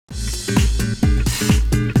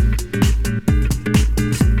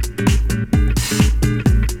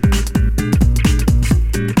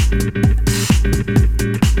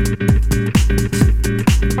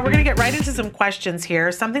questions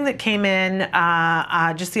here. Something that came in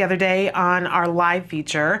just the other day on our live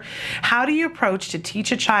feature. How do you approach to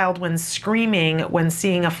teach a child when screaming when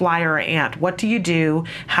seeing a fly or an ant? What do you do?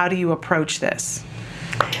 How do you approach this?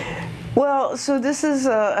 Well, so this is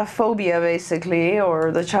a phobia, basically,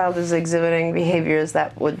 or the child is exhibiting behaviors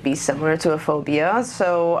that would be similar to a phobia.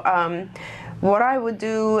 So what I would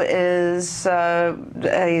do is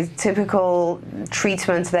a typical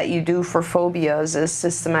treatment that you do for phobias is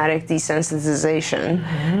systematic desensitization.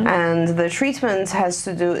 And the treatment has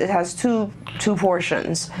two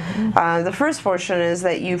portions. The first portion is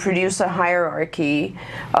that you produce a hierarchy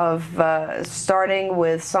of starting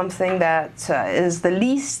with something that is the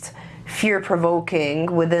least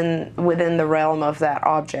fear-provoking within the realm of that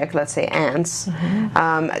object, let's say ants,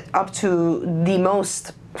 up to the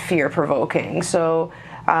most fear-provoking. So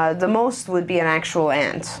the most would be an actual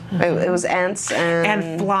ant. It was ants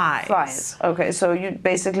and flies. Okay, so you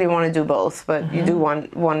basically want to do both, but you do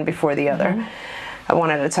one before the other. One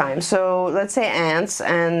at a time. So let's say ants,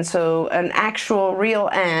 and so an actual real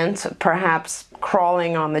ant, perhaps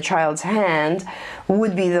crawling on the child's hand,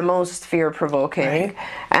 would be the most fear-provoking. Right.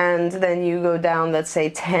 And then you go down, let's say,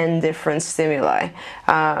 10 different stimuli.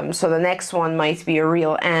 So the next one might be a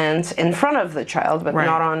real ant in front of the child, but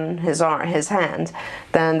not on his hand.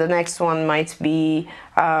 Then the next one might be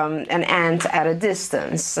an ant at a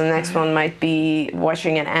distance. The next one might be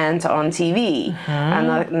watching an ant on TV.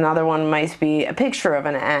 Another one might be a picture of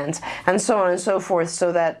an ant, and so on and so forth,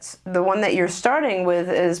 so that the one that you're starting with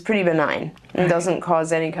is pretty benign and doesn't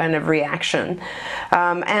cause any kind of reaction.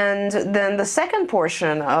 And then the second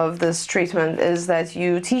portion of this treatment is that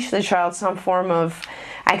you teach the child some form of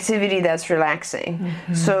activity that's relaxing.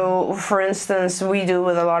 So, for instance, we do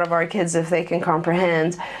with a lot of our kids, if they can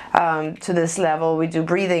comprehend to this level, we do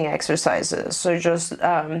breathing exercises. So just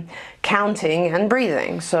counting and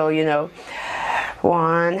breathing. So, you know,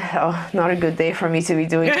 not a good day for me to be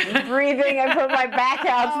doing breathing. I put my back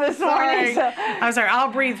out this morning. So. I'm sorry,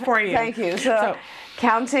 I'll breathe for you. Thank you. So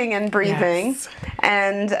counting and breathing,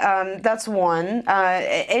 and that's one.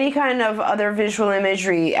 Any kind of other visual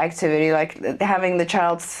imagery activity, like having the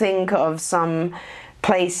child think of some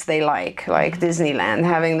place they like Disneyland,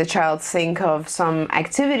 having the child think of some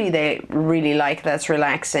activity they really like that's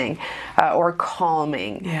relaxing or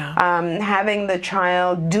calming. Having the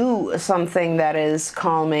child do something that is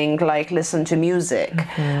calming, like listen to music,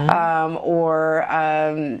 or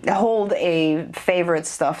hold a favorite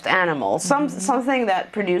stuffed animal, something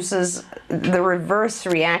that produces the reverse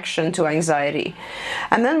reaction to anxiety.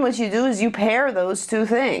 And then what you do is you pair those two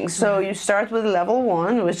things. So you start with level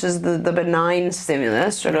 1, which is the benign stimulus,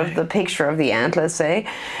 sort of the picture of the ant, let's say,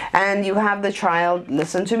 and you have the child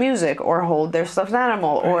listen to music or hold their stuffed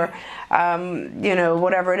animal or you know,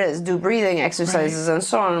 whatever it is, do breathing exercises and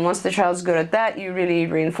so on. And once the child's good at that, you really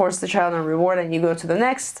reinforce the child and reward, and you go to the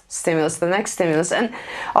next stimulus, and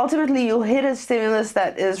ultimately you'll hit a stimulus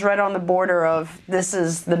that is right on the border of this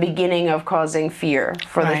is the beginning of causing fear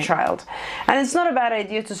for the child. And it's not a bad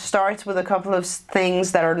idea to start with a couple of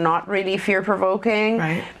things that are not really fear-provoking,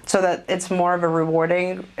 so that it's more of a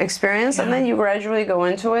rewarding experience, and then you gradually go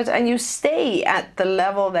into it and you stay at the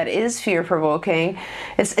level that is fear-provoking.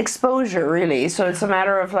 It's exposure, really. So it's a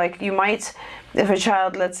matter of, like, you might, if a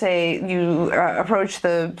child, let's say you approach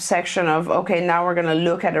the section of, okay, now we're going to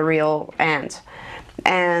look at a real ant.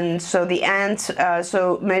 And so the ant,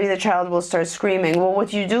 so maybe the child will start screaming. Well,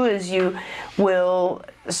 what you do is you will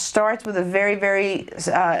start with a very, very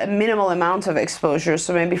minimal amount of exposure,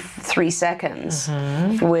 so maybe 3 seconds,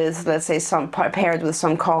 with, let's say, paired with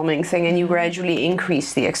some calming thing, and you gradually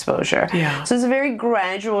increase the exposure. So it's a very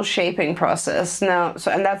gradual shaping process. Now,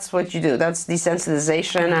 and that's what you do. That's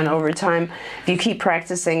desensitization, and over time, if you keep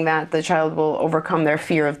practicing that, the child will overcome their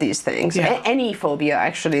fear of these things. Any phobia,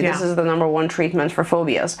 actually. This is the #1 treatment for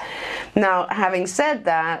phobias. Now, having said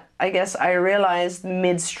that, I guess I realized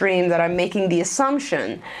midstream that I'm making the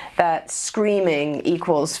assumption that screaming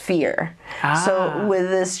equals fear. So with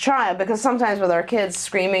this child, because sometimes with our kids,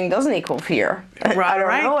 screaming doesn't equal fear. I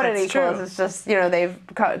don't know what it equals. It's just, you know, they've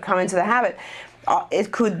come into the habit.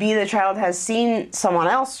 It could be the child has seen someone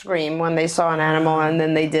else scream when they saw an animal, and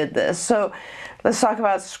then they did this. So let's talk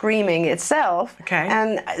about screaming itself.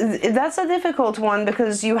 And that's a difficult one,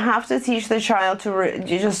 because you have to teach the child to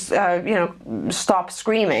you know, stop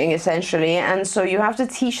screaming, essentially. And so you have to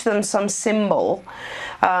teach them some symbol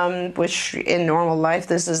which in normal life,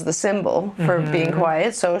 this is the symbol for being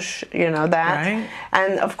quiet. So, that. Right.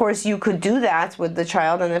 And of course, you could do that with the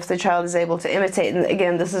child. And if the child is able to imitate, and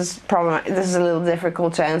again, this is a little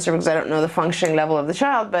difficult to answer because I don't know the functioning level of the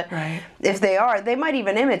child, but Right. if they might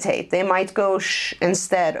even imitate. They might go shh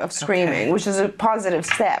instead of screaming, which is a positive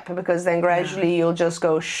step, because then gradually you'll just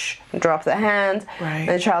go shh, drop the hand, Right. and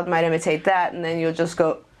the child might imitate that, and then you'll just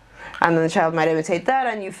go, and then the child might imitate that,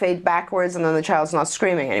 and you fade backwards, and then the child's not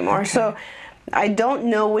screaming anymore. So I don't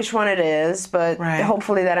know which one it is, but Right.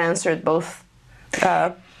 hopefully that answered both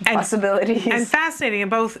possibilities. And fascinating in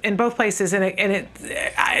both places, and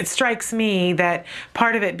it strikes me that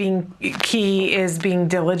part of it being key is being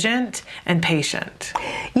diligent and patient.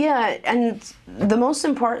 Yeah, and the most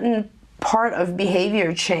important part of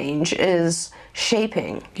behavior change is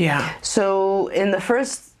shaping. Yeah. So in the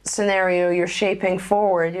first scenario, you're shaping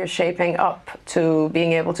forward, you're shaping up to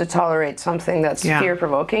being able to tolerate something that's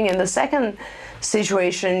fear-provoking. In the second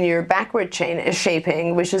situation, your backward chain is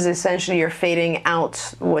shaping, which is essentially you're fading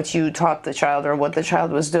out what you taught the child or what the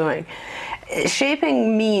child was doing.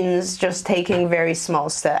 Shaping means just taking very small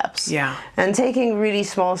steps. Yeah. And taking really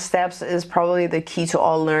small steps is probably the key to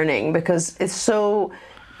all learning, because it's so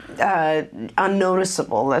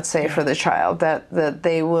unnoticeable, let's say, for the child, that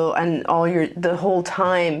they will, and the whole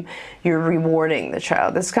time you're rewarding the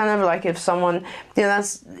child. It's kind of like if someone,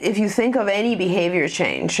 if you think of any behavior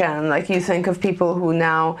change, and like you think of people who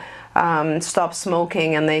now stop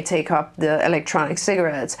smoking and they take up the electronic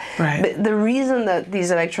cigarettes. Right. But the reason that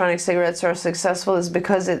these electronic cigarettes are successful is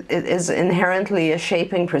because it is inherently a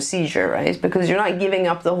shaping procedure, right? Because you're not giving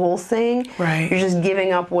up the whole thing. Right. You're just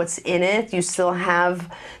giving up what's in it. You still have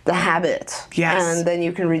the habit. Yes. And then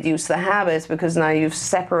you can reduce the habit because now you've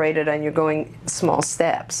separated and you're going small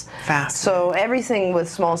steps. Fast. So everything with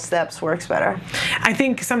small steps works better. I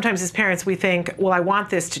think sometimes as parents we think, well, I want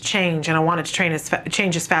this to change and I want it to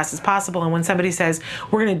change as fast as possible. And when somebody says,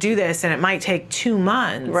 we're going to do this and it might take 2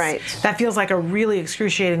 months, right, that feels like a really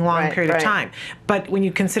excruciating long period of time. But when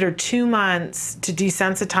you consider 2 months to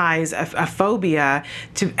desensitize a phobia,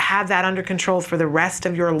 to have that under control for the rest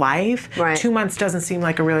of your life, 2 months doesn't seem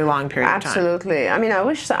like a really long period of time. Absolutely. I mean, I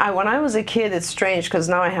wish when I was a kid, it's strange because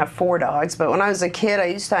now I have 4 dogs, but when I was a kid, I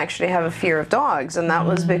used to actually have a fear of dogs, and that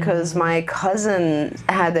was because my cousins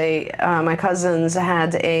had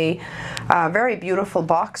a very beautiful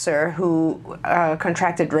boxer who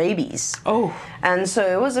contracted rabies. Oh. And so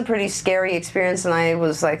it was a pretty scary experience, and I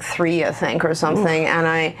was like 3, I think, or something, and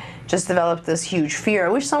I just developed this huge fear. I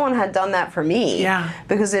wish someone had done that for me. Yeah.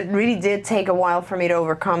 Because it really did take a while for me to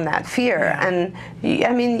overcome that fear. Yeah. And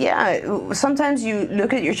I mean, sometimes you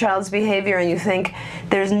look at your child's behavior and you think,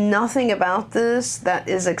 there's nothing about this that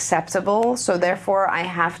is acceptable, so therefore I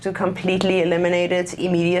have to completely eliminate it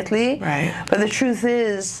immediately. Right. But the truth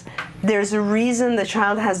is, there's a reason the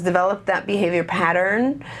child has developed that behavior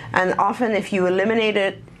pattern, and often if you eliminate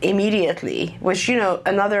it immediately, which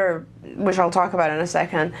I'll talk about in a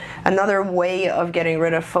second, another way of getting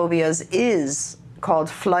rid of phobias is called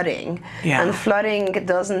flooding. Yeah. And flooding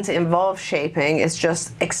doesn't involve shaping, it's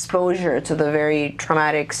just exposure to the very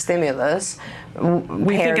traumatic stimulus.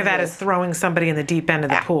 We think of that as throwing somebody in the deep end of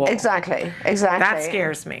the pool. Exactly. That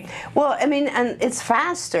scares me. Well, I mean, and it's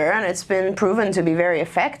faster, and it's been proven to be very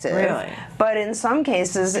effective. Really? But in some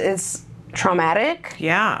cases, it's traumatic.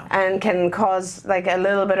 Yeah. And can cause like a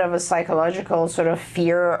little bit of a psychological sort of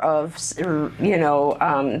fear of,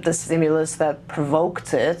 the stimulus that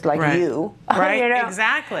provoked it, like you. Right,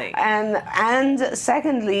 exactly. And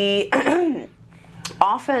secondly,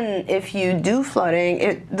 often if you do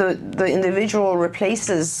flooding, the individual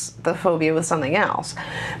replaces the phobia with something else,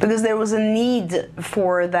 because there was a need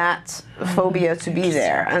for that phobia to be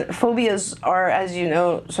there. And phobias are, as you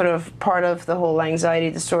know, sort of part of the whole anxiety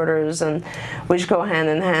disorders, and which go hand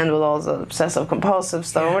in hand with all the obsessive compulsive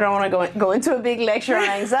stuff. Yeah. We don't want to go into a big lecture on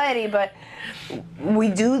anxiety, but we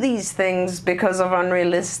do these things because of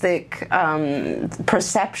unrealistic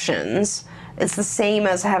perceptions. It's the same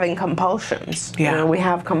as having compulsions. Yeah. We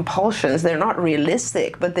have compulsions. They're not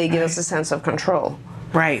realistic, but they give us a sense of control.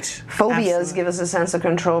 Right. Phobias give us a sense of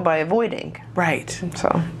control by avoiding. Right.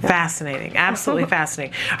 So yeah. Fascinating. Absolutely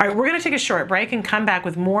fascinating. All right, we're going to take a short break and come back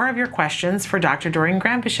with more of your questions for Dr. Doreen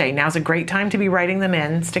Granpeesheh. Now's a great time to be writing them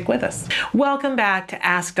in. Stick with us. Welcome back to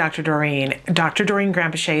Ask Dr. Doreen. Dr. Doreen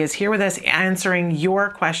Granpeesheh is here with us answering your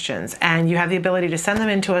questions, and you have the ability to send them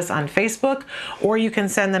in to us on Facebook, or you can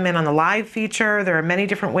send them in on the live feature. There are many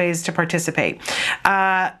different ways to participate.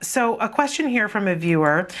 So a question here from a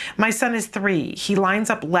viewer. My son is 3. He lines lines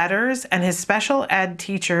up letters, and his special ed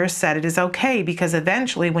teacher said it is okay because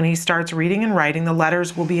eventually when he starts reading and writing, the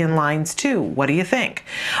letters will be in lines too. What do you think?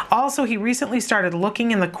 Also, he recently started looking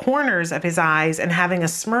in the corners of his eyes and having a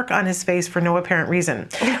smirk on his face for no apparent reason.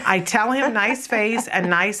 I tell him nice face and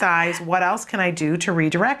nice eyes. What else can I do to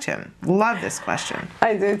redirect him? Love this question.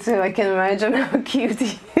 I do too. I can imagine how cute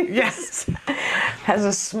he is. Yes. Has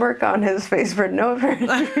a smirk on his face for no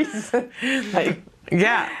apparent reason. Like,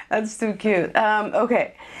 yeah. That's too cute.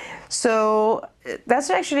 Okay. So that's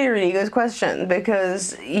actually a really good question,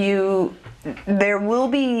 because there will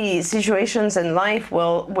be situations in life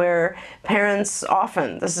where parents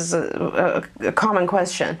often, this is a common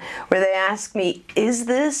question, where they ask me, is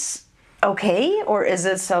this okay, or is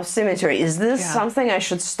it self-symmetry? Is this something I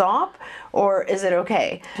should stop, or is it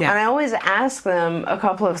okay? And I always ask them a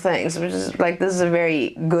couple of things, which is like, this is a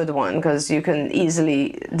very good one because you can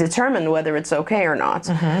easily determine whether it's okay or not.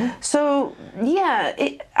 So yeah,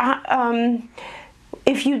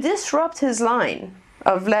 if you disrupt his line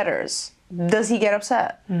of letters, does he get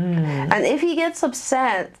upset? And if he gets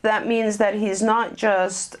upset, that means that he's not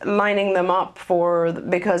just lining them up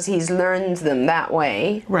because he's learned them that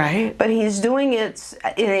way. Right. But he's doing it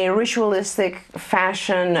in a ritualistic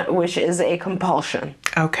fashion, which is a compulsion.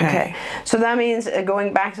 Okay. So that means,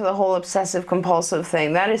 going back to the whole obsessive compulsive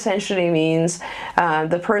thing, that essentially means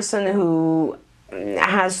the person who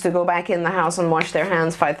has to go back in the house and wash their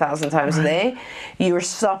hands 5,000 times a day, you're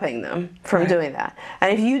stopping them from doing that.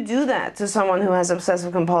 And if you do that to someone who has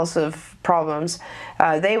obsessive compulsive problems,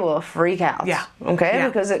 they will freak out.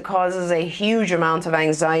 Because it causes a huge amount of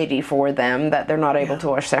anxiety for them that they're not able to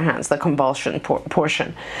wash their hands, the compulsion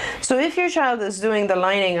portion. So if your child is doing the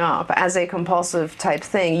lining up as a compulsive type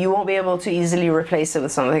thing, you won't be able to easily replace it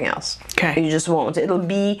with something else. You just won't. It'll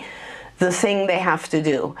be the thing they have to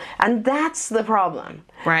do. And that's the problem.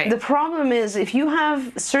 The problem is, if you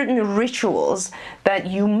have certain rituals that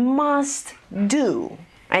you must do,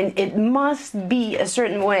 and it must be a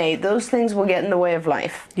certain way, those things will get in the way of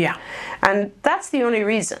life. And that's the only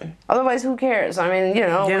reason. Otherwise, who cares? I mean, you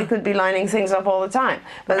know, we could be lining things up all the time.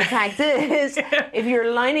 But the fact is, if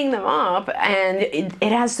you're lining them up and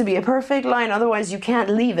it has to be a perfect line, otherwise you can't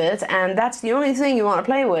leave it, and that's the only thing you want to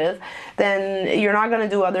play with, then you're not going to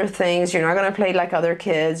do other things. You're not going to play like other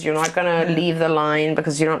kids. You're not going to leave the line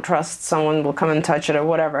because you don't trust someone will come and touch it or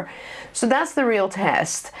whatever. So that's the real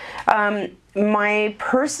test. My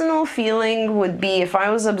personal feeling would be, if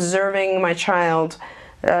I was observing my child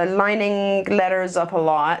lining letters up a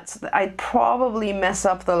lot, I'd probably mess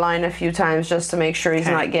up the line a few times just to make sure he's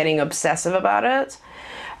not getting obsessive about it.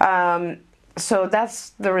 So that's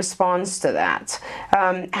the response to that.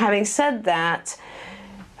 Having said that,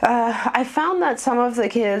 I found that some of the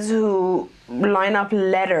kids who line up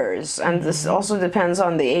letters, and this also depends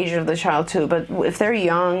on the age of the child too, but if they're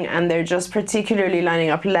young and they're just particularly lining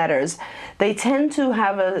up letters, they tend to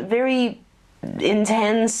have a very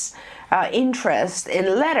intense interest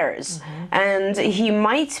in letters. And he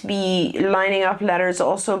might be lining up letters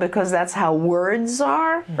also because that's how words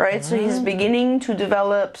are, right? So he's beginning to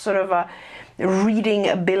develop sort of a reading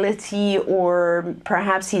ability, or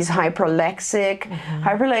perhaps he's hyperlexic.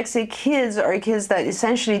 Hyperlexic kids are kids that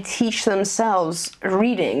essentially teach themselves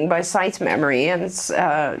reading by sight memory and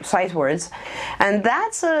sight words, and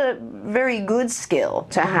that's a very good skill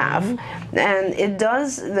to have. And it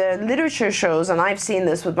does, the literature shows, and I've seen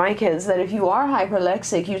this with my kids, that if you are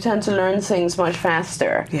hyperlexic, you tend to learn things much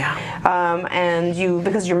faster. And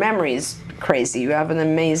because your memory is crazy, you have an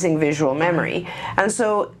amazing visual memory, and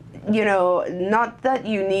so, you know, not that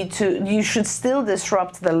you should still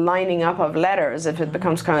disrupt the lining up of letters if it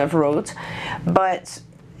becomes kind of rote, but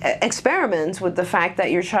experiment with the fact that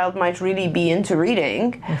your child might really be into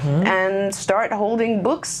reading, and start holding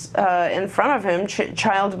books in front of him,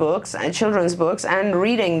 child books and children's books, and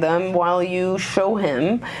reading them while you show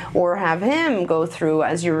him or have him go through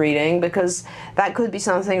as you're reading, because that could be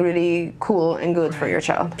something really cool and good for your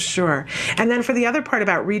child. Sure. And then for the other part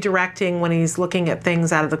about redirecting when he's looking at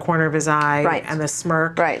things out of the corner of his eye, and the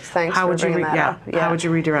smirk. Thanks for bringing that up. How would you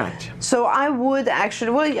redirect? So I would actually,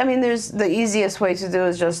 well, I mean, there's the easiest way to do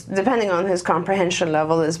is just, depending on his comprehension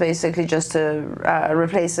level, is basically just to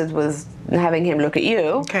replace it with having him look at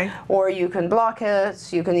you. Or you can block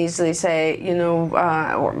it. You can easily say, you know,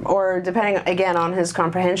 or depending again on his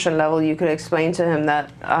comprehension level, you could explain to him that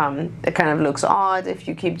it kind of looks odd if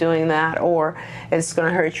you keep doing that, or it's going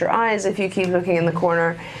to hurt your eyes if you keep looking in the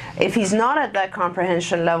corner. If he's not at that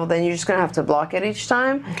comprehension level, then you're just going to have to block it each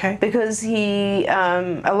time, because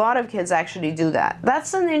a lot of kids actually do that.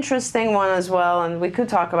 That's an interesting one as well, and we could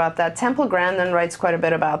talk about that. Temple Grandin writes quite a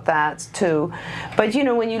bit about that too. But you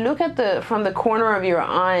know, when you look at the from the corner of your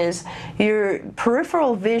eyes, your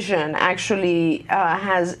peripheral vision actually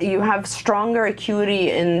you have stronger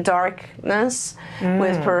acuity in darkness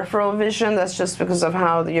with peripheral vision. That's just because of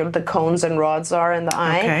how the cones and rods are in the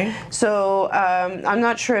eye. Okay. So I'm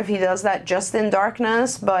not sure if he does that just in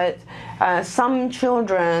darkness, but some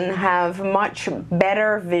children have much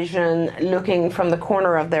better vision looking from the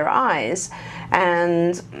corner of their eyes.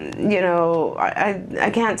 And, you know, I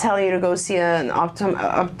can't tell you to go see an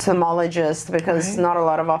ophthalmologist, because not a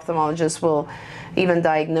lot of ophthalmologists will even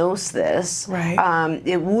diagnose this. Right.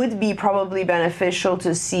 It would be probably beneficial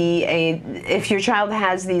to see if your child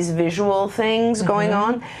has these visual things going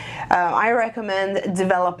on. I recommend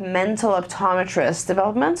developmental optometrists.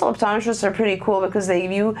 Developmental optometrists are pretty cool because they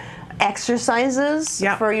give you exercises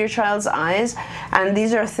for your child's eyes, and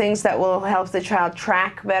these are things that will help the child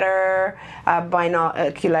track better,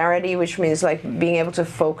 binocularity, which means like being able to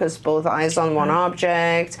focus both eyes on one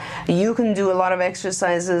object. You can do a lot of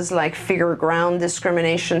exercises like figure ground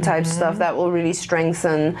discrimination type stuff that will really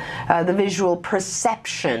strengthen the visual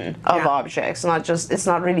perception of objects. It's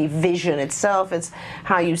not really vision itself, it's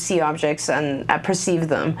how you see objects and perceive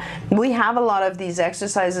them. We have a lot of these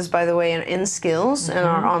exercises, by the way, in Skills, in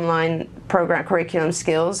our online program curriculum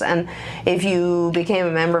Skills, and if you became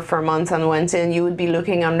a member for a month and went in, you would be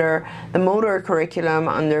looking under the motor curriculum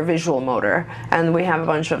under visual motor, and we have a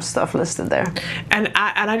bunch of stuff listed there. And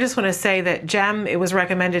I just want to say that Jem, it was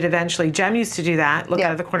recommended eventually, Jem used to do that, look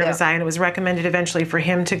out of the corner of his eye, and it was recommended eventually for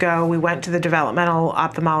him to go. We went to the developmental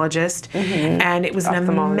ophthalmologist, and it was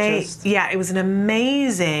an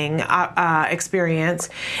amazing experience,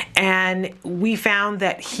 and we found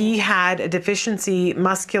that he had a deficiency,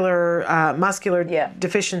 muscular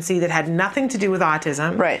deficiency that had nothing to do with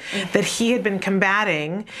autism, that he had been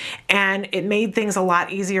combating, and it made things a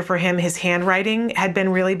lot easier for him. His handwriting had been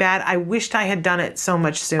really bad. I wished I had done it so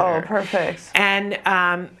much sooner. Oh, perfect.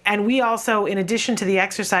 And we also, in addition to the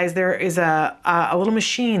exercise, there is a little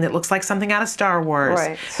machine that looks like something out of Star Wars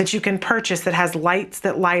that you can purchase that has lights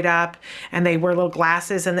that light up, and they wear little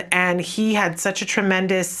glasses, and he had such a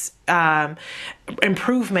tremendous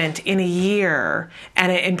improvement in a year, and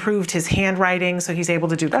it improved his handwriting, so he's able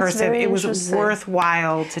to do cursive. It was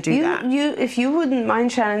worthwhile to do that. If you wouldn't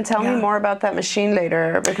mind, Shannon, tell me more about that machine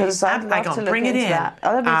later, because I'd love to look into that.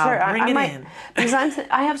 Oh, that'd be great. Because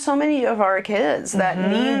I have so many of our kids that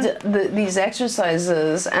need these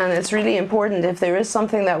exercises, and it's really important if there is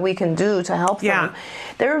something that we can do to help them.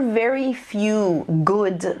 There are very few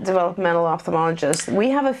good developmental ophthalmologists. We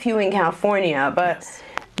have a few in California, but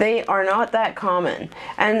they are not that common.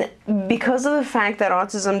 And because of the fact that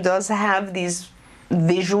autism does have these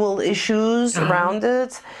visual issues around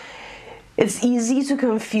it, it's easy to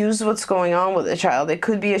confuse what's going on with a child. It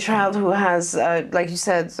could be a child who has, like you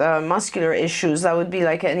said, muscular issues. That would be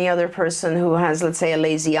like any other person who has, let's say, a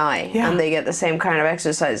lazy eye, and they get the same kind of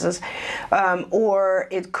exercises. Or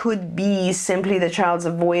it could be simply the child's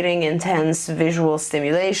avoiding intense visual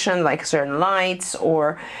stimulation, like certain lights,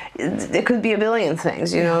 or it could be a billion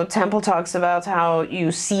things. You know, Temple talks about how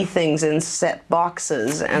you see things in set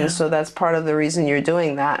boxes, and so that's part of the reason you're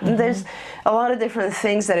doing that. And there's a lot of different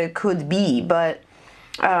things that it could be, but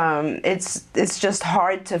it's just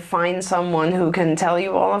hard to find someone who can tell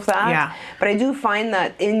you all of that. But I do find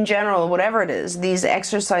that in general, whatever it is, these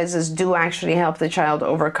exercises do actually help the child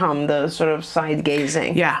overcome the sort of side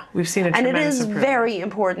gazing. We've seen a tremendous improvement. And it is very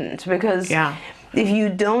important, because if you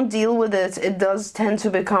don't deal with it, it does tend to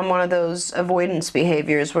become one of those avoidance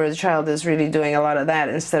behaviors where the child is really doing a lot of that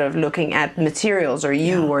instead of looking at materials or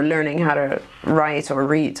or learning how to write or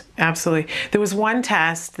read. Absolutely. There was one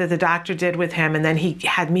test that the doctor did with him, and then he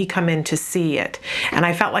had me come in to see it. And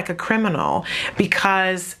I felt like a criminal,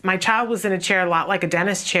 because my child was in a chair a lot like a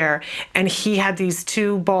dentist chair, and he had these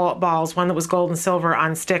two balls, one that was gold and silver,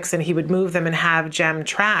 on sticks, and he would move them and have Jem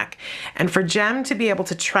track. And for Jem to be able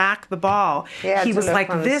to track the ball, he was like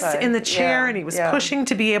this in the chair, and he was pushing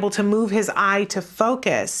to be able to move his eye to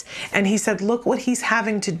focus. And he said, look what he's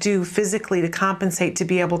having to do physically to compensate to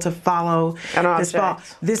be able to follow this ball.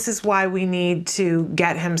 This is why we need to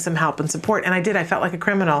get him some help and support. And I did. I felt like a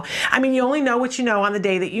criminal. I mean, you only know what you know on the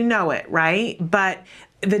day that you know it, right? But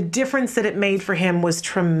the difference that it made for him was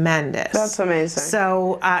tremendous. That's amazing.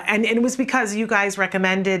 So, and it was because you guys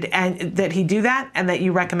recommended that he do that, and that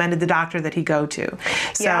you recommended the doctor that he go to.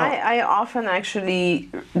 So, I often actually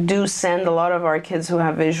do send a lot of our kids who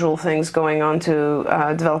have visual things going on to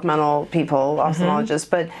developmental people, ophthalmologists,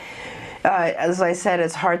 but as I said,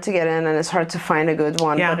 it's hard to get in and it's hard to find a good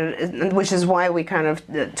one. Yeah. But which is why we kind of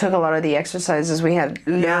took a lot of the exercises we had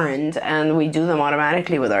learned and we do them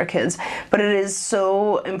automatically with our kids. But it is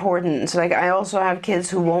so important. Like, I also have kids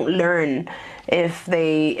who won't learn if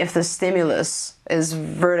the stimulus is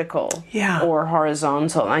vertical or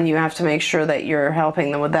horizontal, and you have to make sure that you're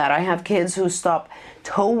helping them with that. I have kids who stop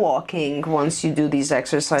toe walking once you do these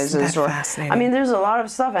exercises. Isn't that fascinating? I mean, there's a lot of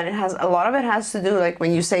stuff, and a lot of it has to do, like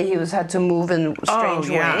when you say he had to move in strange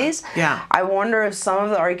ways. Yeah. I wonder if some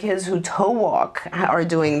of our kids who toe walk are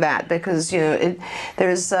doing that, because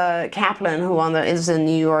there's Kaplan who is in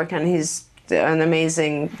New York, and he's an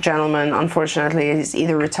amazing gentleman. Unfortunately, he's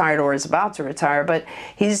either retired or is about to retire, but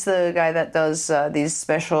he's the guy that does these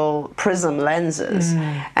special prism lenses.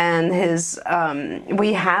 And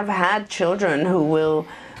we have had children who will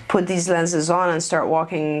put these lenses on and start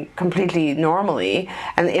walking completely normally,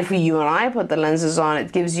 and if you and I put the lenses on,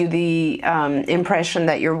 it gives you the impression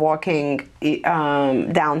that you're walking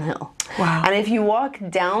downhill. Wow. And if you walk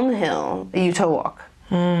downhill, you toe walk.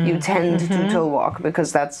 You tend to toe walk,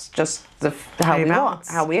 because that's just how we walk,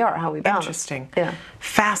 how we balance. Interesting. Yeah.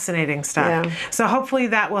 Fascinating stuff. Yeah. So hopefully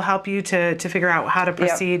that will help you to figure out how to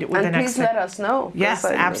proceed with the and next please let us know. Yes,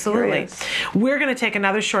 absolutely. We're going to take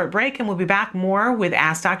another short break, and we'll be back more with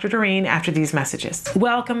Ask Dr. Doreen after these messages.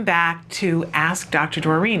 Welcome back to Ask Dr.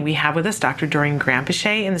 Doreen. We have with us Dr. Doreen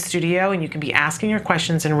Granpeesheh in the studio, and you can be asking your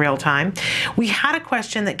questions in real time. We had a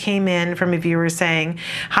question that came in from a viewer saying,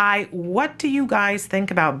 "Hi, what do you guys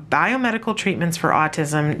think about biomedical treatments for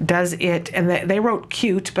autism? Does it," and they wrote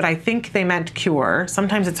cute, but I think they meant cure.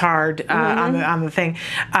 Sometimes it's hard on the thing.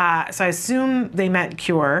 So I assume they meant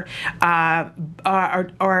cure,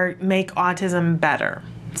 or make autism better.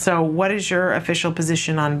 So what is your official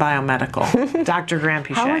position on biomedical, Dr.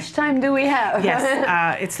 Granpeesheh? How much time do we have?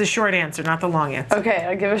 Yes, it's the short answer, not the long answer. Okay,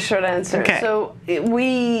 I'll give a short answer. Okay. So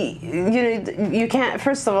you can't,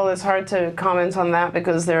 first of all, it's hard to comment on that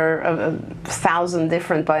because there are 1,000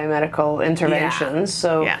 different biomedical interventions.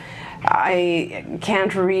 So I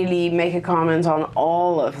can't really make a comment on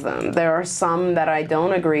all of them. There are some that I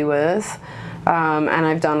don't agree with, and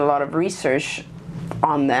I've done a lot of research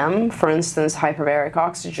on them. For instance, hyperbaric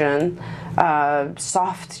oxygen,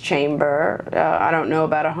 soft chamber. I don't know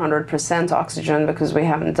about 100% oxygen because we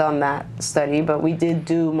haven't done that study, but we did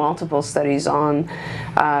do multiple studies on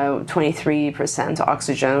 23%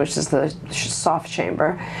 oxygen, which is the soft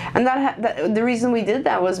chamber. And the reason we did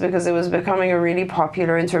that was because it was becoming a really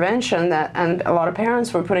popular intervention, and a lot of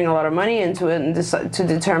parents were putting a lot of money into it and to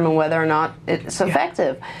determine whether or not it's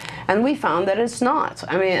effective. And we found that it's not.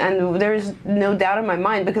 I mean, and there's no doubt in my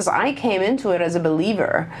mind, because I came into it as a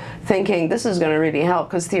believer, thinking this is going to really help,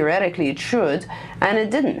 because theoretically it should, and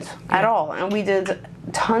it didn't at all. And we did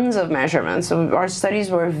tons of measurements. So our studies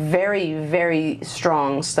were very, very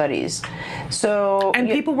strong studies. So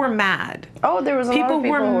people were mad. Oh, there was a lot of people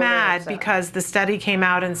were who mad because the study came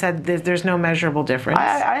out and said there's no measurable difference.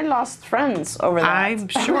 I lost friends over that. I'm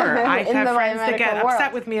sure. I have friends that get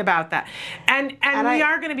upset with me about that. And we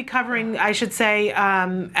are going to be covering, I should say,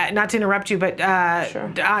 not to interrupt you, but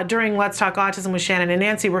during Let's Talk Autism with Shannon and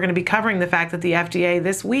Nancy, we're going to be covering the fact that the FDA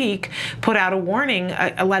this week put out a warning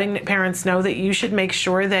letting parents know that you should make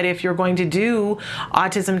sure that if you're going to do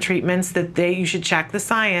autism treatments, that you should check the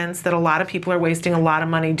science, that a lot of people are wasting a lot of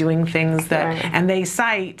money doing things that, and they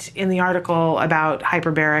cite in the article about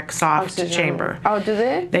hyperbaric soft chamber. Oh, do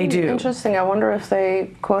they? They do. Interesting. I wonder if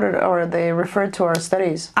they quoted or they referred to our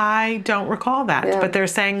studies. I don't recall that, but they're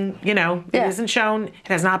saying, it isn't shown, it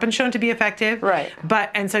has not been shown to be effective. Right.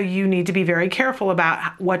 And so you need to be very careful about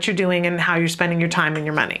what you're doing and how you're spending your time and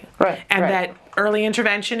your money. Right. And that early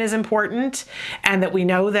intervention is important, and that we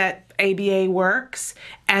know that ABA works,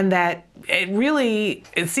 and that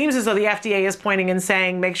it seems as though the FDA is pointing and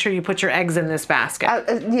saying, make sure you put your eggs in this basket.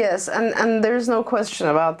 Yes, and there's no question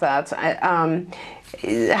about that.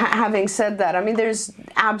 Having said that, I mean, there's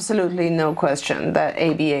absolutely no question that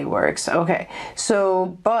ABA works. Okay,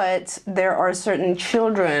 but there are certain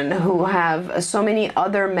children who have so many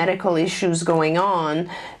other medical issues going on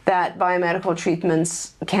that biomedical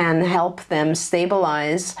treatments can help them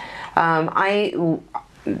stabilize.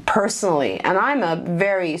 Personally, and I'm a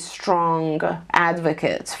very strong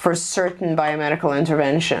advocate for certain biomedical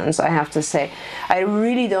interventions, I have to say. I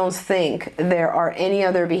really don't think there are any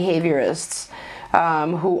other behaviorists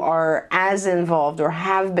who are as involved or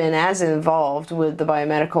have been as involved with the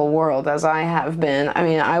biomedical world as I have been. I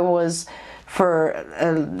mean, I was for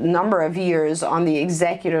a number of years on the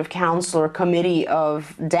executive council or committee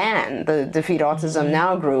of DAN, the Defeat Autism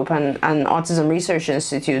Now group, and Autism Research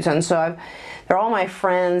Institute, and so they're all my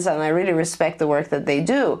friends, and I really respect the work that they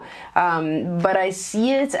do. But I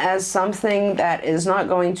see it as something that is not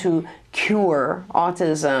going to cure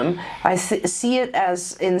autism. I see it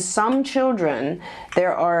as, in some children,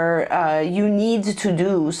 there are you need to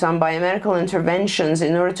do some biomedical interventions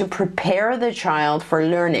in order to prepare the child for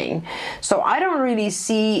learning. So I don't really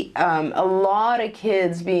see a lot of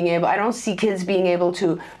kids being able, I don't see kids being able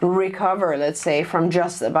to recover, let's say, from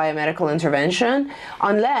just a biomedical intervention,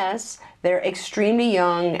 unless they're extremely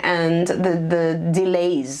young and the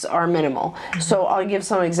delays are minimal. So I'll give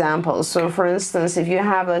some examples. So for instance, if you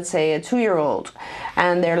have, let's say, a 2-year-old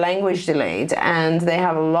and they're language delayed and they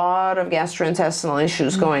have a lot of gastrointestinal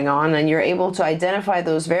issues going on, and you're able to identify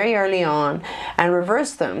those very early on and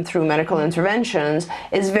reverse them through medical interventions,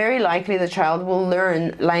 it's very likely the child will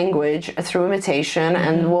learn language through imitation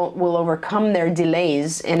and will overcome their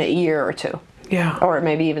delays in a year or two. Yeah. Or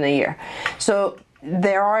maybe even a year. So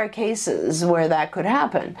there are cases where that could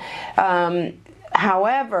happen.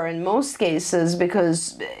 However, in most cases,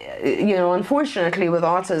 because, unfortunately with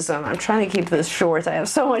autism, I'm trying to keep this short, I have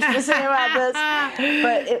so much to say about this,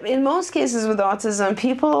 but in most cases with autism,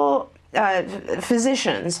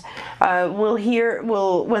 physicians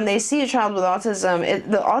will when they see a child with autism,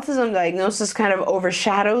 the autism diagnosis kind of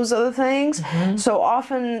overshadows other things. So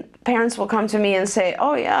often parents will come to me and say,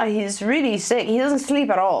 oh yeah, he's really sick, he doesn't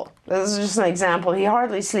sleep at all. This is just an example, he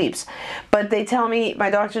hardly sleeps. But they tell me, my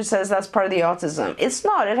doctor says that's part of the autism. It's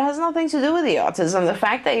not, it has nothing to do with the autism. The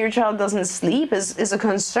fact that your child doesn't sleep is a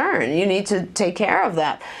concern. You need to take care of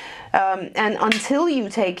that. And until you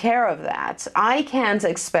take care of that, I can't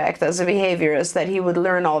expect as a behaviorist that he would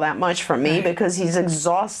learn all that much from me, because he's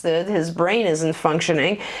exhausted, his brain isn't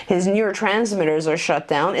functioning, his neurotransmitters are shut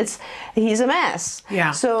down. He's a mess.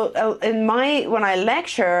 Yeah. So when I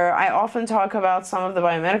lecture, I often talk about some of the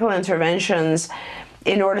biomedical interventions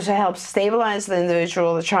in order to help stabilize the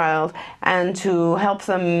individual, the child, and to help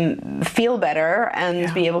them feel better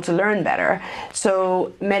and be able to learn better.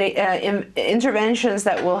 So interventions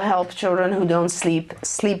that will help children who don't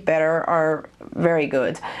sleep better are very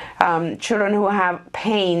good. Children who have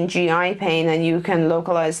pain, GI pain, and you can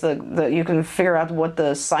localize you can figure out what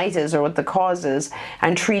the site is or what the cause is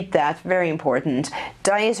and treat that, very important.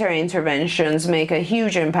 Dietary interventions make a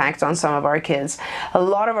huge impact on some of our kids. A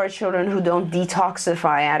lot of our children who don't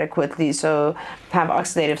detoxify adequately, so have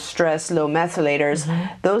oxidative stress, low methylators,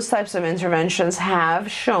 those types of interventions have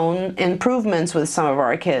shown improvements with some of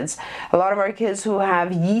our kids. A lot of our kids who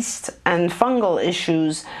have yeast and fungal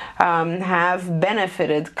issues have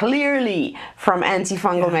benefited clearly from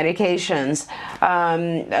antifungal medications.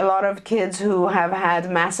 A lot of kids who have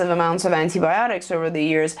had massive amounts of antibiotics over the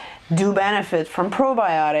years do benefit from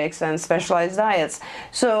probiotics and specialized diets.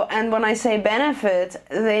 So, and when I say benefit,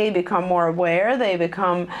 they become more aware, they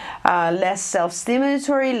become less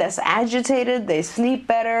self-stimulatory, less agitated, they sleep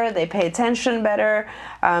better, they pay attention better,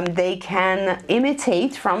 they can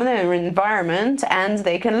imitate from their environment, and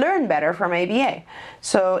they can learn better from ABA.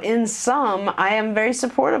 So in sum, I am very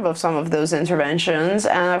supportive of some of those interventions,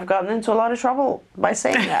 and I've gotten into a lot of trouble by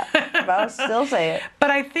saying that, but I'll still say it. But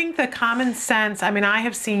I think the common sense, I mean, I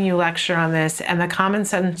have seen you lecture on this, and the common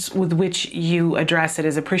sense with which you address it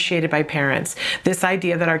is appreciated by parents. This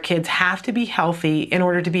idea that our kids have to be healthy in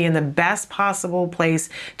order to be in the best possible place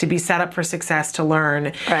to be set up for success to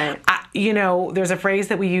learn. Right. There's a phrase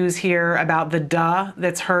that we use here about the duh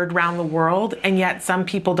that's heard around the world, and yet some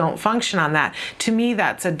people don't function on that. To me,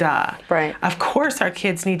 that's a duh. Right. Of course our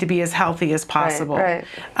kids need to be as healthy as possible. Right.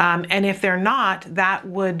 And if they're not, that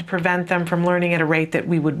would prevent them from learning at a rate that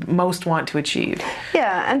we would most want to achieve.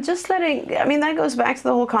 Yeah, and just that goes back to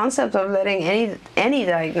the whole concept of letting any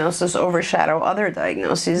diagnosis overshadow other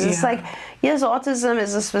diagnoses. It's like, yes, autism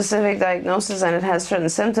is a specific diagnosis and it has certain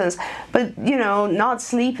symptoms, but not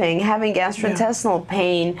sleeping, having gastrointestinal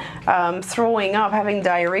pain, throwing up, having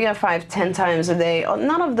diarrhea 5-10 times a day,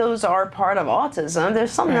 none of those are part of autism.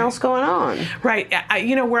 There's something else going on. Right.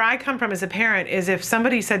 Where I come from as a parent is if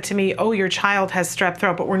somebody said to me, oh, your child has strep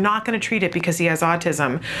throat, but we're not going to treat it because he has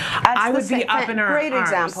autism, I would be up in our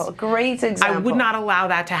arms. Great example. I would not allow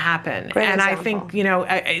that to happen. I think,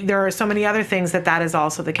 there are so many other things that is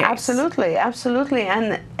also the case. Absolutely.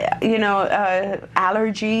 And,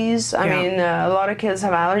 allergies. I mean, a lot of kids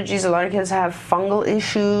have allergies. A lot of kids have fungal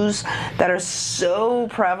issues that are so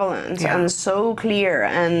prevalent and so clear,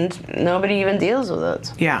 and nobody even deals with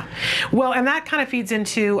it. Yeah. Well, and that kind of feeds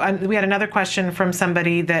into, we had another question from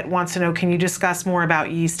somebody that wants to know, can you discuss more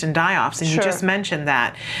about yeast and die-offs? And you just mentioned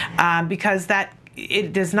that, because that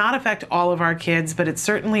it does not affect all of our kids, but it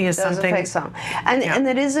certainly is something. Affect some. And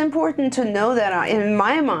it is important to know that in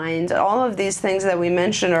my mind, all of these things that we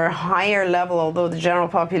mentioned are higher level, although the general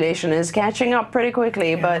population is catching up pretty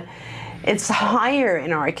quickly, but it's higher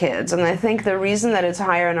in our kids. And I think the reason that it's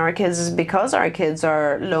higher in our kids is because our kids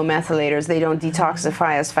are low methylators. They don't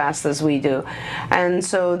detoxify as fast as we do. And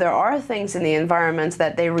so there are things in the environment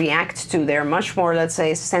that they react to. They're much more, let's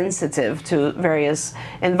say, sensitive to various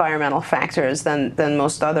environmental factors than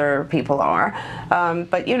most other people are.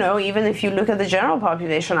 But, you know, even if you look at the general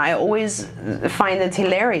population, I always find it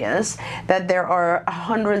hilarious that there are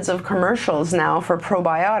hundreds of commercials now for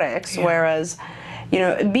probiotics, whereas you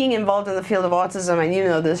know, being involved in the field of autism, and you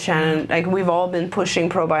know this, Shannon, like we've all been pushing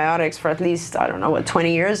probiotics for at least, I don't know,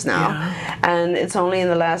 20 years now. And it's only in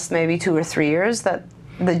the last maybe 2 or 3 years that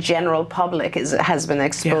the general public has been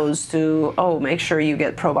exposed to, make sure you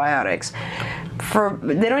get probiotics.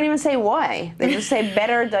 They don't even say why. They just say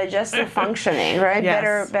better digestive functioning, right?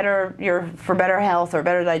 For better health or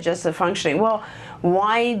better digestive functioning. Well,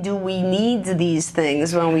 why do we need these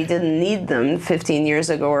things when we didn't need them 15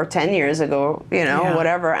 years ago or 10 years ago, you know,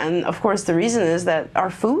 whatever? And of course the reason is that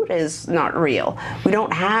our food is not real. We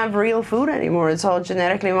don't have real food anymore. It's all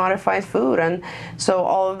genetically modified food. And so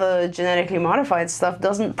all the genetically modified stuff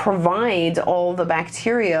doesn't provide all the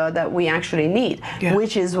bacteria that we actually need,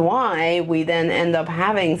 which is why we then end up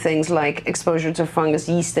having things like exposure to fungus,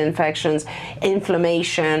 yeast infections,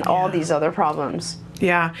 inflammation, all these other problems.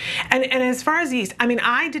 Yeah. And as far as yeast, I mean,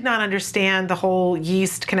 I did not understand the whole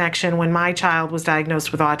yeast connection when my child was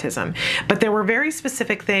diagnosed with autism. But there were very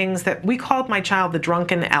specific things that we called my child the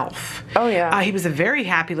drunken elf. Oh, yeah. He was a very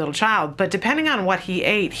happy little child. But depending on what he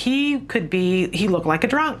ate, he looked like a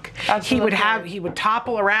drunk. Absolutely. He would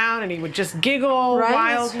topple around and he would just giggle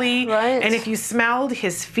wildly. Right. And if you smelled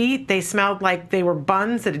his feet, they smelled like they were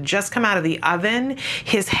buns that had just come out of the oven.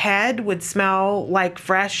 His head would smell like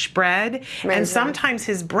fresh bread. Amazing. And sometimes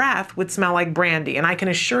his breath would smell like brandy, and I can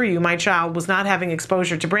assure you my child was not having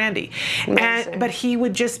exposure to brandy. But he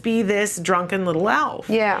would just be this drunken little elf.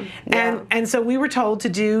 And so we were told to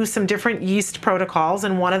do some different yeast protocols,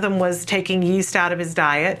 and one of them was taking yeast out of his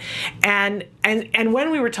diet. And when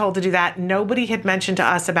we were told to do that, nobody had mentioned to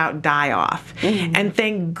us about die-off. And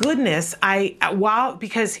thank goodness,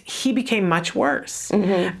 because he became much worse.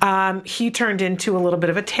 He turned into a little bit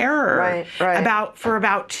of a terror. For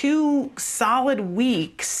about 2 solid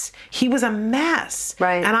weeks, he was a mess.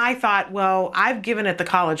 And I thought, well, I've given it the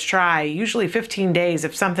college try. Usually 15 days,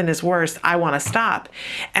 if something is worse, I want to stop.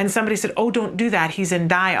 And somebody said, oh, don't do that. He's in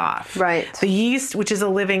die-off. The yeast, which is a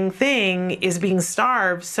living thing, is being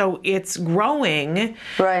starved, so it's growing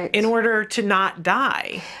in order to not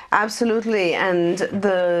die. Absolutely. And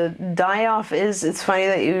the die-off it's funny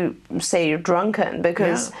that you say you're drunken,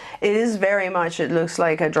 because it is very much, it looks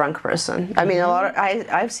like a drunk person. I mean,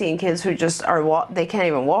 I've seen kids who just they can't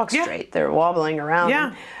even walk straight. They're wobbling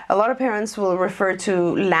around. A lot of parents will refer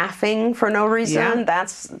to laughing for no reason.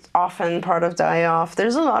 That's often part of die-off.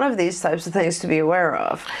 There's a lot of these types of things to be aware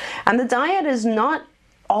of. And the diet is not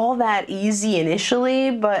all that easy initially,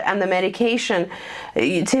 and the medication,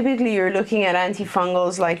 typically you're looking at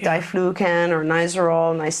antifungals like diflucan or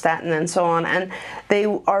Nizoral, nystatin, and so on, and they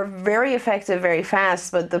are very effective very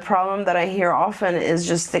fast. But the problem that I hear often is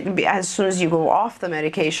just that as soon as you go off the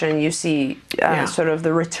medication, you see sort of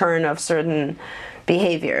the return of certain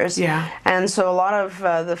behaviors. And so a lot of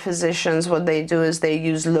the physicians, what they do is they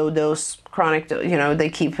use low dose chronic, they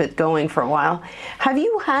keep it going for a while. Have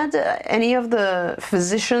you had any of the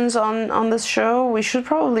physicians on this show? We should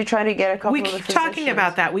probably try to get a couple of the physicians. We keep talking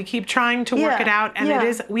about that. We keep trying to work it out, and it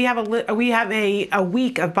is. We have a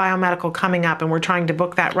week of biomedical coming up, and we're trying to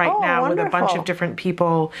book that now wonderful. with a bunch of different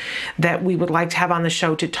people that we would like to have on the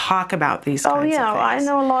show to talk about these kinds of things. I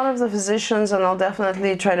know a lot of the physicians, and I'll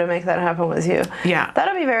definitely try to make that happen with you.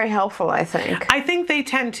 That'll be very helpful, I think. I think they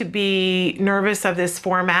tend to be nervous of this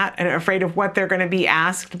format and afraid of what they're going to be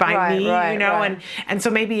asked by me, and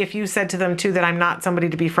so maybe if you said to them too that I'm not somebody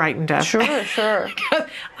to be frightened of. Sure.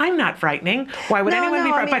 I'm not frightening. Why would anyone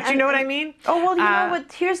be frightened? But you know what I mean? Oh, well, you know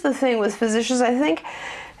what? Here's the thing with physicians, I think.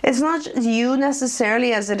 It's not you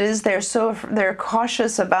necessarily as it is. They're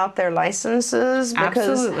cautious about their licenses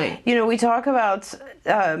because we talk about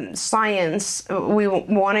science. We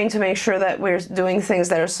wanting to make sure that we're doing things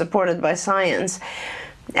that are supported by science.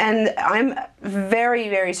 And I'm very,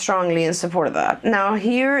 very strongly in support of that. Now,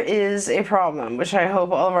 here is a problem, which I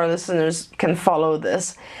hope all of our listeners can follow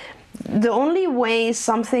this. The only way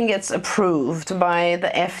something gets approved by the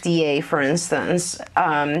FDA, for instance,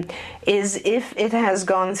 is if it has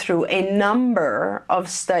gone through a number of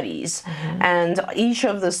studies, and each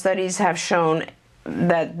of the studies have shown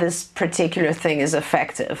that this particular thing is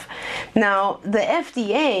effective. Now, the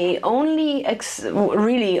FDA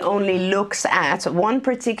really only looks at one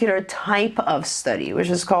particular type of study, which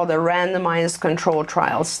is called a randomized controlled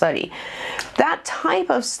trial study. That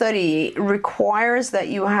type of study requires that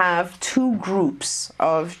you have two groups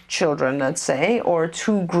of children, let's say, or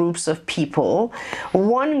two groups of people.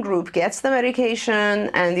 One group gets the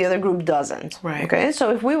medication and the other group doesn't. Right. Okay,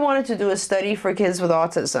 so if we wanted to do a study for kids with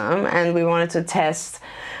autism and we wanted to test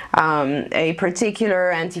a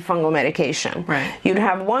particular antifungal medication, right, you'd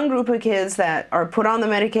have one group of kids that are put on the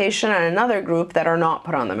medication and another group that are not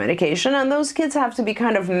put on the medication, and those kids have to be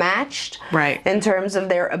kind of matched, right, in terms of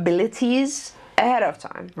their abilities ahead of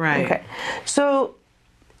time. Right. Okay. So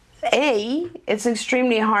it's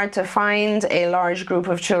extremely hard to find a large group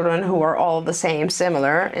of children who are all the same,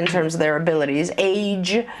 similar in terms of their abilities,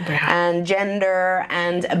 age, and gender,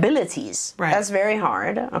 and abilities. Right. That's very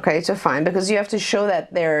hard, okay, to find, because you have to show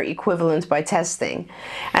that they're equivalent by testing.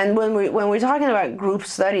 And when we're talking about group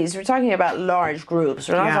studies, we're talking about large groups.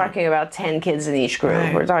 We're not talking about 10 kids in each group.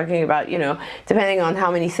 Right. We're talking about, depending on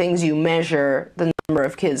how many things you measure, the number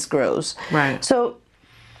of kids grows. Right. So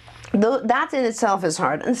that in itself is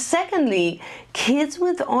hard. And secondly, kids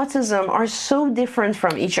with autism are so different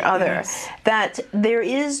from each other that there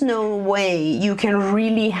is no way you can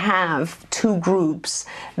really have two groups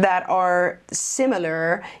that are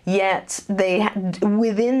similar, yet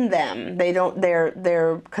within them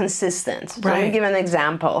they're consistent. So let me give an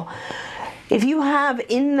example. If you have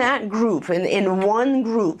in that group, in one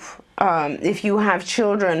group, if you have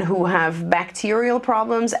children who have bacterial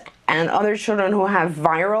problems and other children who have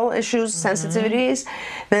viral issues, sensitivities,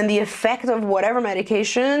 then the effect of whatever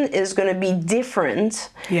medication is going to be different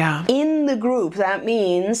in the group. That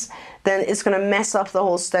means then it's going to mess up the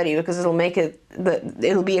whole study, because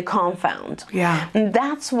it'll be a confound. Yeah. And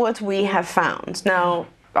that's what we have found. Now,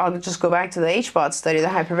 I'll just go back to the HBOT study, the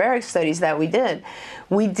hyperbaric studies that we did.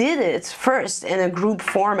 We did it first in a group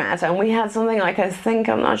format, and we had something like,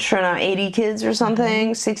 I'm not sure now, 80 kids or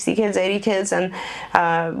something, 60 kids, 80 kids, and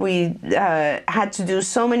we had to do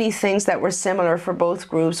so many things that were similar for both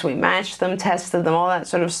groups. We matched them, tested them, all that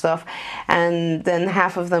sort of stuff, and then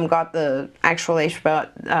half of them got the actual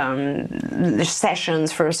HBOT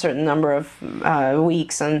sessions for a certain number of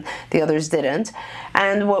weeks, and the others didn't.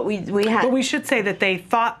 And what we had... But we should say that they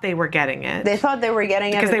thought they were getting it. They thought they were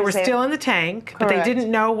getting it. Because they were still in the tank, but they didn't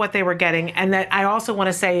know what they were getting. And that I also want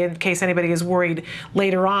to say, in case anybody is worried,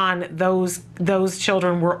 later on, those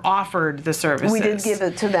children were offered the services. We did give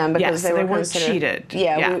it to them because they weren't cheated.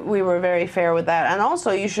 Yeah, we were very fair with that. And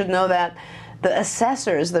also, you should know that the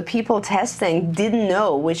assessors, the people testing, didn't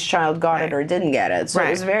know which child got it or didn't get it. So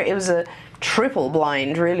it was a triple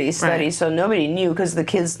blind really study, so nobody knew, because the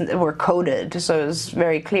kids were coded, so it was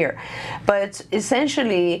very clear. But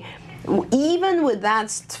essentially, even with that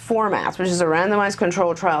format, which is a randomized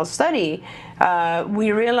controlled trial study,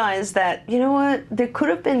 we realized that, there could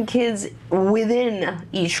have been kids within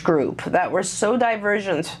each group that were so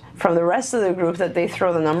divergent from the rest of the group that they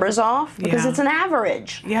throw the numbers off, because it's an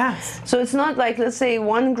average. Yes. So it's not like, let's say,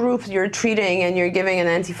 one group you're treating and you're giving an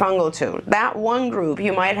antifungal to. That one group,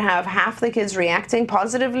 you might have half the kids reacting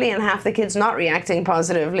positively and half the kids not reacting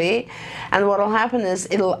positively. And what will happen is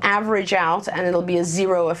it'll average out and it'll be a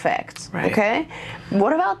zero effect. Right. Okay?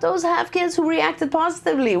 What about those half kids who reacted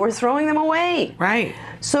positively? We're throwing them away. Right.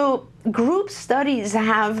 So group studies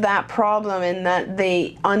have that problem in that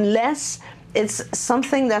unless it's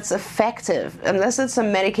something that's effective, unless it's a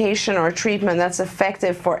medication or a treatment that's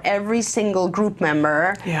effective for every single group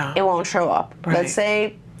member, it won't show up. Right. Let's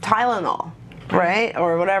say Tylenol, right?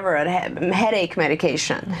 Or whatever, a headache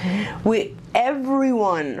medication.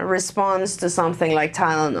 Everyone responds to something like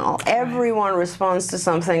Tylenol. Everyone responds to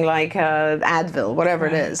something like Advil, whatever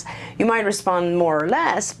it is. You might respond more or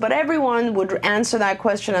less, but everyone would answer that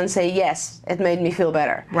question and say, yes, it made me feel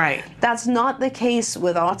better. Right. That's not the case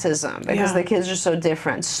with autism, because the kids are so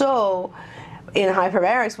different. So in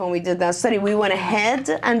hyperbarics, when we did that study, we went ahead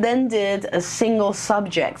and then did a single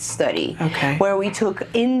subject study, where we took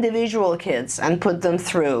individual kids and put them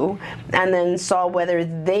through, and then saw whether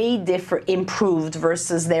they improved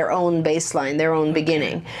versus their own baseline, their own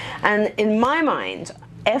beginning. And in my mind,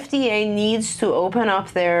 FDA needs to open up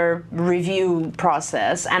their review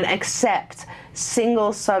process and accept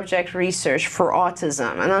single subject research for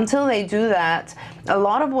autism. And until they do that, a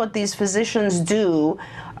lot of what these physicians do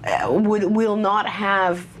will not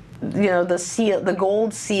have the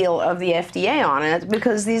gold seal of the FDA on it,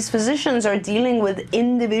 because these physicians are dealing with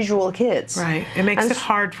individual kids. Right. It makes it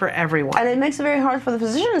hard for everyone. And it makes it very hard for the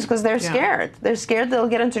physicians, because they're scared. They're scared they'll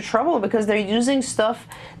get into trouble because they're using stuff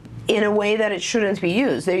in a way that it shouldn't be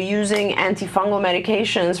used. They're using antifungal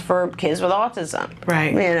medications for kids with autism.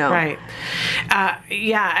 Right. You know. Right.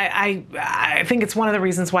 I think it's one of the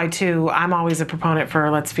reasons why too. I'm always a proponent for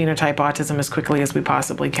let's phenotype autism as quickly as we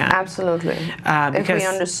possibly can. Absolutely. If we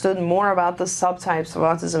understood more about the subtypes of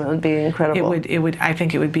autism, it would be incredible. It would. I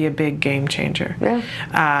think it would be a big game changer.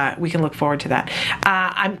 Yeah. We can look forward to that.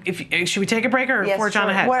 Should we take a break or forge on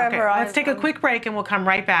ahead? Whatever. Okay. Let's take a quick break and we'll come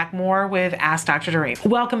right back. More with Ask Dr. Doreen.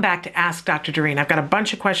 Welcome back to Ask Dr. Doreen. I've got a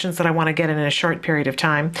bunch of questions that I want to get in a short period of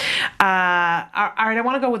time. All right, I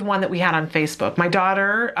want to go with one that we had on Facebook. My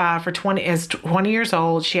daughter is 20 years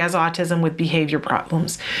old. She has autism with behavior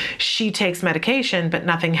problems. She takes medication, but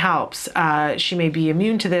nothing helps. She may be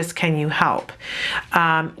immune to this. Can you help?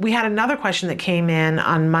 We had another question that came in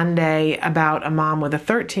on Monday about a mom with a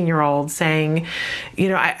 13-year-old saying,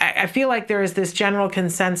 I feel like there is this general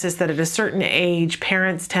consensus that at a certain age,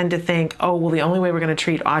 parents tend to think, oh, well, the only way we're going to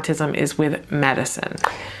treat autism is with medicine.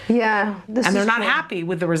 Yeah. And they're not happy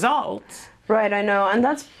with the results. Right, I know. And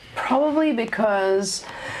that's probably because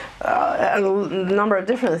a number of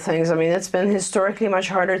different things. I mean, it's been historically much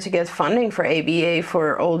harder to get funding for ABA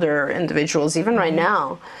for older individuals, even right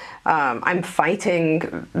now. I'm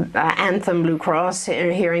fighting Anthem Blue Cross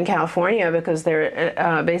here in California because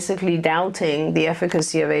they're basically doubting the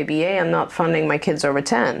efficacy of ABA and not funding my kids over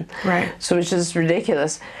 10. Right. So which is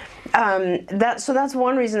ridiculous. So that's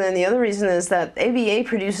one reason, and the other reason is that ABA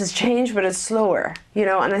produces change, but it's slower,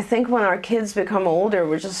 and I think when our kids become older,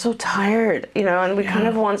 we're just so tired, and we kind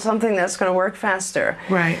of want something that's going to work faster.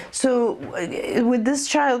 Right. So with this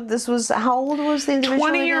child, how old was the individual?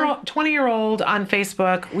 20-year-old on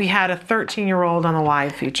Facebook. We had a 13-year-old on the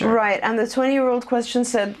live feature. Right, and the 20-year-old question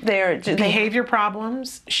said behavior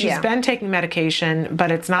problems. She's been taking medication,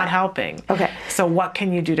 but it's not helping. Okay. So what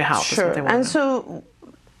can you do to help? Sure. And so,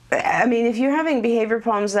 I mean, if you're having behavior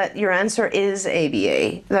problems, that your answer is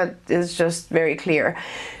ABA. That is just very clear.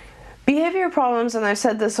 Behavior problems, and I've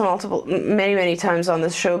said this many times on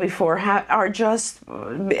this show before, are just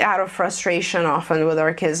out of frustration often with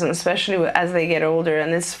our kids, and especially as they get older,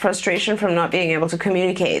 and it's frustration from not being able to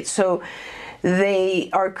communicate. So they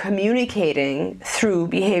are communicating through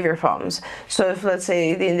behavior problems. So if, let's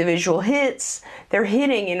say, the individual hits, they're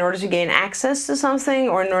hitting in order to gain access to something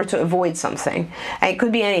or in order to avoid something. And it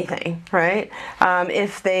could be anything, right?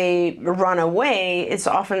 If they run away, it's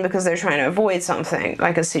often because they're trying to avoid something,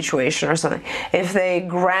 like a situation or something. If they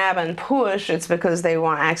grab and push, it's because they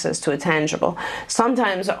want access to a tangible.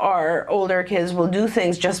 Sometimes our older kids will do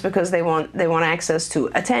things just because they want access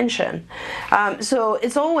to attention. So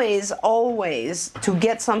it's always to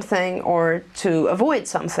get something or to avoid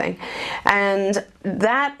something. And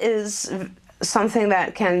that is something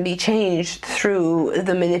that can be changed through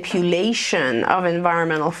the manipulation of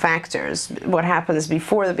environmental factors. What happens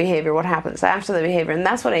before the behavior, what happens after the behavior, and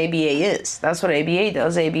that's what ABA is. That's what ABA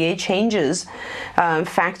does. ABA changes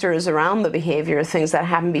factors around the behavior, things that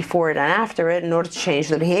happen before it and after it in order to change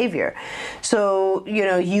the behavior. So,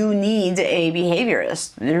 you need a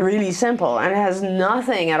behaviorist. Really simple, and it has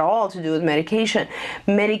nothing at all to do with medication.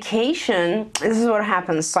 Medication, this is what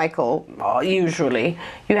happens usually.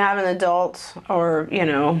 You have an adult or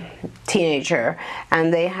teenager,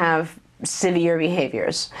 and they have severe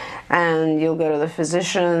behaviors, and you'll go to the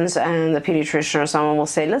physicians, and the pediatrician or someone will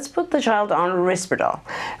say, let's put the child on Risperdal.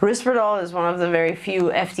 Risperdal is one of the very few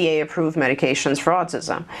FDA approved medications for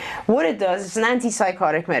autism. What it does, it's an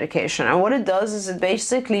antipsychotic medication, and what it does is it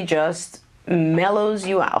basically just mellows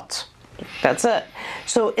you out. That's it.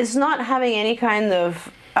 So it's not having any kind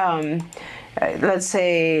of let's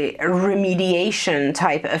say remediation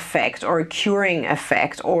type effect or curing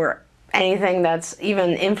effect or anything that's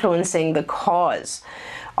even influencing the cause.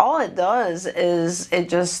 All it does is it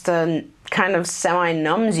just kind of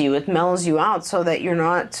semi-numbs you. It mellows you out so that you're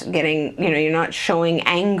not getting, you're not showing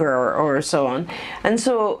anger or so on. And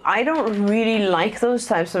so I don't really like those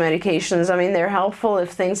types of medications. I mean, they're helpful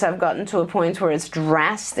if things have gotten to a point where it's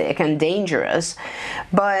drastic and dangerous,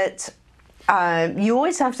 but you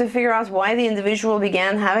always have to figure out why the individual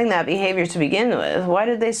began having that behavior to begin with. Why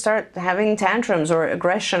did they start having tantrums or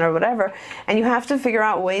aggression or whatever? And you have to figure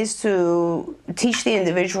out ways to teach the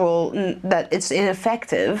individual that it's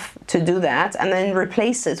ineffective to do that and then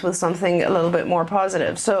replace it with something a little bit more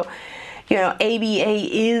positive. So, ABA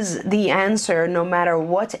is the answer no matter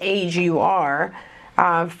what age you are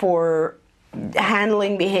for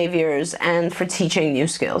handling behaviors and for teaching new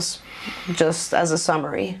skills, just as a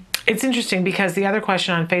summary. It's interesting because the other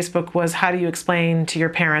question on Facebook was, how do you explain to your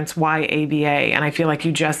parents why ABA? And I feel like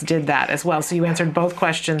you just did that as well. So you answered both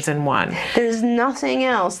questions in one. There's nothing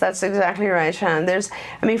else. That's exactly right, Shannon.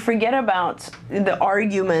 Forget about the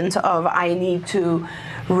argument of I need to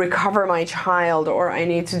recover my child or I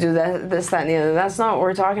need to do that, this, that, and the other. That's not what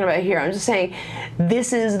we're talking about here. I'm just saying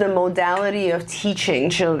this is the modality of teaching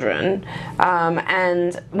children,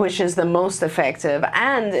 and which is the most effective,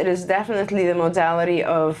 and it is definitely the modality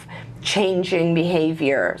of changing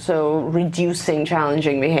behavior, so reducing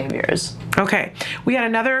challenging behaviors. Okay. We had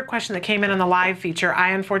another question that came in on the live feature.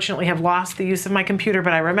 I unfortunately have lost the use of my computer,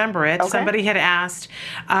 but I remember it. Okay. Somebody had asked,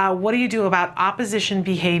 what do you do about opposition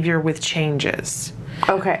behavior with changes?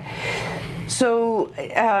 Okay. So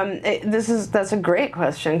that's a great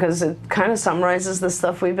question because it kind of summarizes the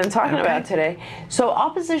stuff we've been talking about today. So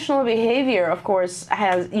oppositional behavior, of course,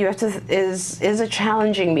 is a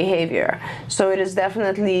challenging behavior. So it is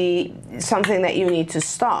definitely something that you need to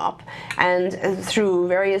stop. And through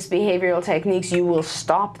various behavioral techniques, you will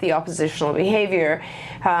stop the oppositional behavior.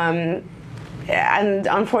 And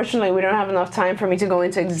unfortunately, we don't have enough time for me to go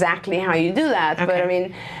into exactly how you do that. Okay. But I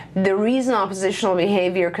mean, the reason oppositional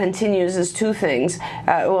behavior continues is two things.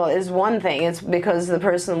 Is one thing. It's because the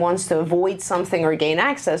person wants to avoid something or gain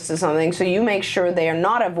access to something. So you make sure they are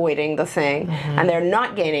not avoiding the thing and they're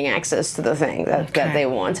not gaining access to the thing that they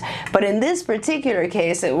want. But in this particular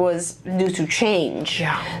case, it was due to change.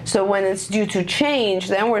 Yeah. So when it's due to change,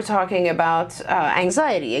 then we're talking about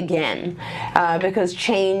anxiety again. Because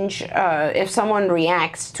change, if someone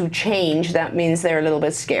reacts to change, that means they're a little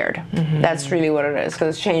bit scared. That's really what it is,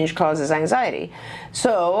 because change causes anxiety.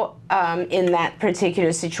 So in that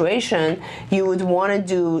particular situation, you would want to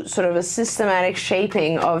do sort of a systematic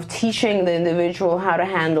shaping of teaching the individual how to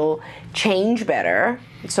handle change better.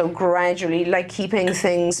 So gradually, like keeping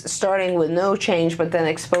things starting with no change, but then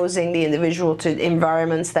exposing the individual to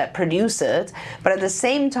environments that produce it. But at the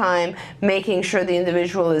same time, making sure the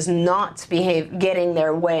individual is not getting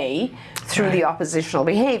their way through the oppositional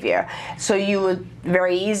behavior. So you would,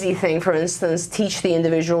 very easy thing, for instance, teach the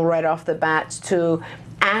individual right off the bat to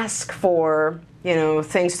ask for,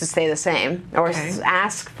 things to stay the same, or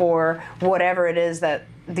ask for whatever it is that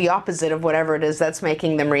the opposite of whatever it is that's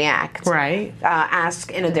making them react. Right.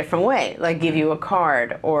 Ask in a different way, like give you a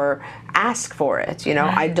card or ask for it.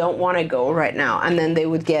 I don't want to go right now. And then they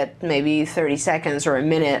would get maybe 30 seconds or a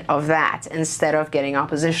minute of that instead of getting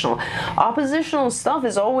oppositional. Oppositional stuff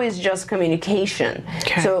is always just communication.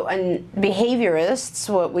 Okay. So, and behaviorists,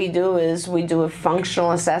 what we do is we do a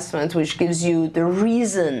functional assessment, which gives you the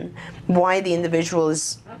reason why the individual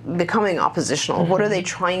is becoming oppositional. What are they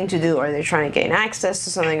trying to do? Are they trying to gain access to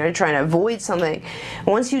something? Are they trying to avoid something?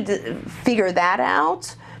 Once you figure that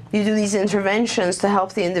out, you do these interventions to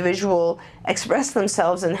help the individual express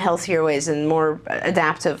themselves in healthier ways, in more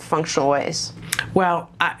adaptive, functional ways. Well,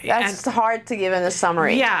 that's hard to give in a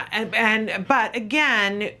summary. Yeah, but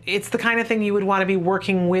again, it's the kind of thing you would want to be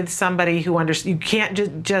working with somebody who understands. You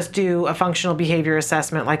can't just do a functional behavior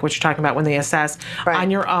assessment like what you're talking about when they assess on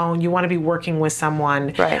your own. You want to be working with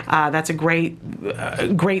someone. Right. That's a great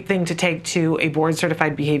thing to take to a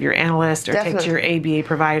board-certified behavior analyst or take to your ABA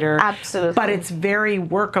provider. Absolutely. But it's very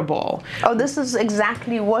workable. Oh, this is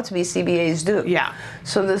exactly what BCBAs do. Yeah.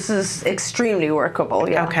 So this is extremely workable.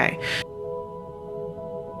 Yeah. Okay.